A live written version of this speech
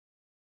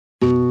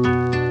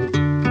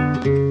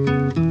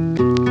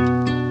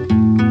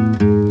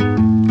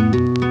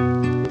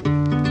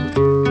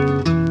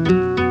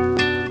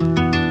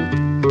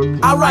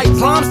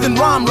than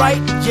rhyme, right?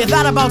 Yeah,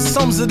 that about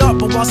sums it up.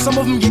 But while some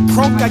of them get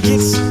croaked, I get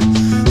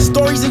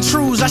stories and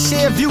truths. I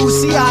share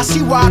views. See, I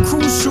see why I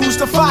cruise choose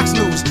to Fox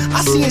News.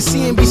 I see in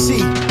CNBC.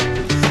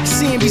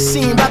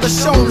 CNBC, rather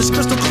shown, it's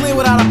crystal clear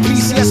without a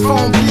PCS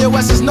phone.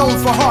 P.O.S. is known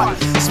for heart.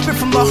 Spit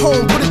from the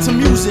home, put it to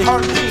music,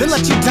 then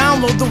let you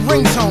download the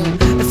ringtone.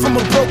 And from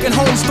a broken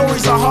home,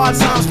 stories of hard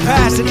times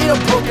past. And in a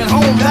broken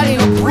home, that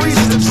ain't a breeze,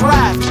 it's a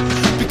draft.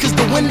 Because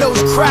the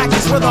window's cracked,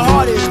 it's where the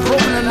heart is.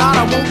 Broken or not,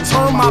 I won't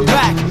turn my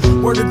back.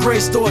 Word to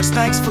Grace Thoughts,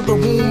 thanks for the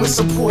room and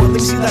support. Let me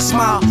see that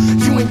smile,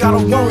 you ain't gotta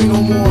worry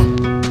no more.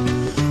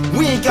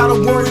 We ain't gotta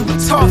worry, we're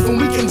tough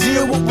and we can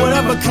deal with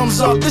whatever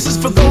comes up. This is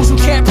for those who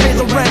can't pay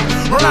the rent.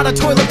 Run out of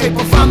toilet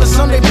paper, find the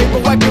Sunday paper,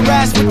 wipe your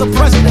ass with the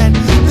president.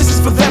 This is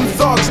for them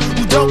thugs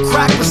who don't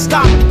crack but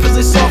stop because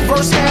they saw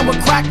firsthand what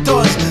crack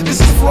does.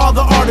 This is for all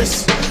the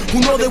artists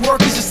who know their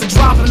work is just a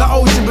drop in the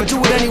ocean but do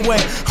it anyway.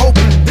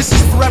 Hoping this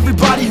is for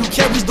everybody who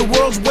carries the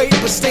world's weight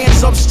but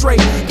stands up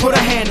straight. Put a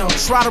hand up,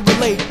 try to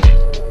relate.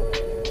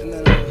 And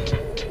then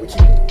we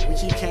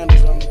keep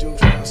candles on the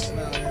doomsday.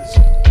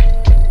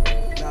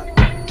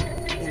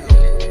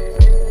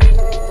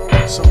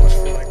 So much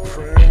for like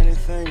prayer or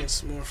anything,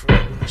 it's more for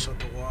like when they shut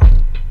the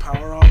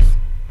power off.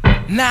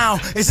 Now,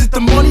 is it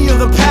the money or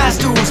the past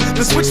dues?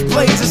 The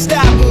switchblades and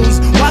stab wounds?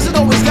 Why's it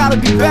always gotta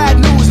be bad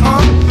news, huh?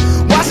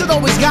 Why's it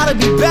always gotta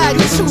be bad?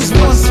 You choose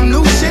want some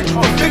new shit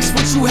or fix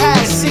what you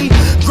had. See,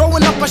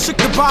 growing up I shook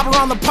the bob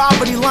around the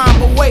poverty line,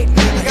 but wait,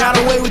 I got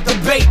away with the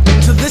bait.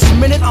 To this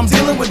minute I'm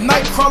dealing with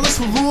night crawlers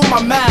who rule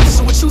my math.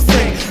 So what you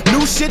think?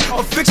 New shit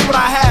or fix what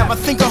I have? I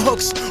think of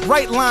hooks,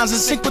 right lines,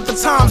 and sync with the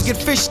times. Get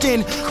fished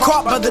in,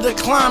 caught by the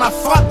decline. I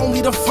fought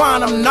only to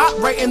find I'm not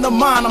right in the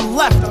mind. I'm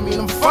left, I mean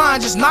I'm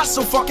fine, just not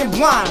so fucking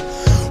blind.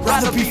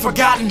 Rather be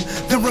forgotten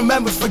than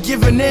remembered,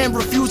 forgiven and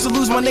refuse to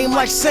lose my name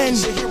like sin.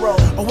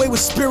 Away with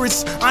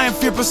spirits, I am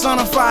fear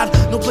personified.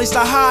 No place to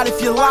hide if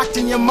you're locked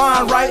in your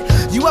mind, right?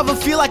 You ever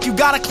feel like you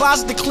got a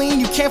closet to clean,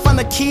 you can't find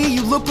the key,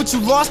 you look but you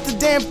lost the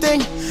damn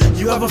thing?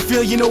 You ever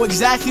feel you know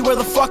exactly where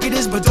the fuck it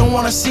is but don't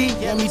wanna see?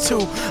 Yeah, me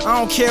too. I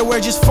don't care where,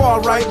 just fall,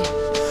 right?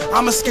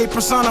 I'm escape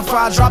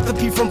personified, drop the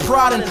P from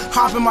pride and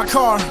hop in my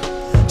car.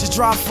 Just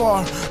drive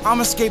far. I'm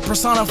escape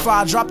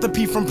personified, drop the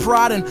P from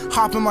pride and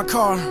hop in my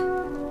car.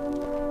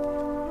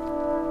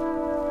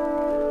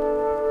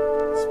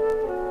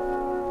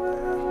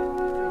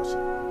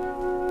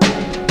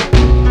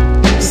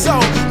 So,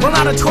 run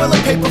out of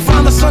toilet paper,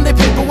 find the Sunday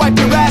paper, wipe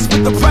your ass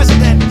with the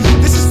president.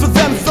 This is for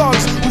them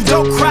thugs who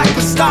don't crack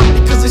but stop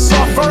because they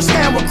saw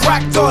firsthand what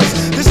crack does.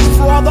 This is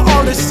for all the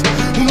artists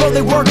who know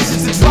their work is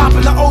just a drop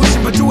in the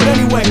ocean but do it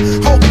anyway.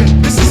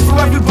 Hoping this is for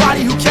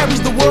everybody who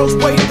carries the world's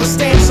weight but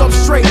stands up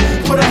straight.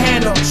 Put a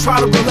hand up, try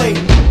to relate.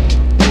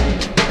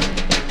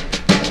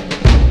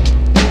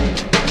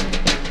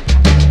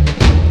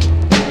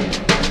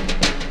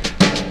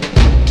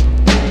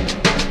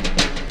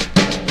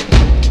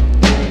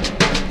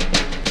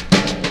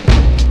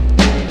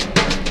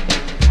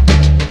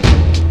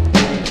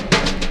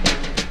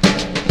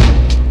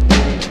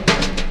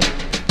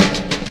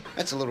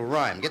 That's a little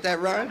rhyme. Get that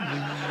rhyme?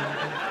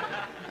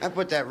 I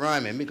put that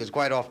rhyme in because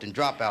quite often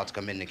dropouts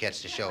come in to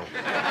catch the show.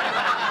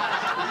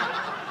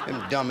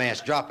 Them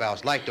dumbass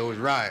dropouts like those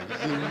rhymes.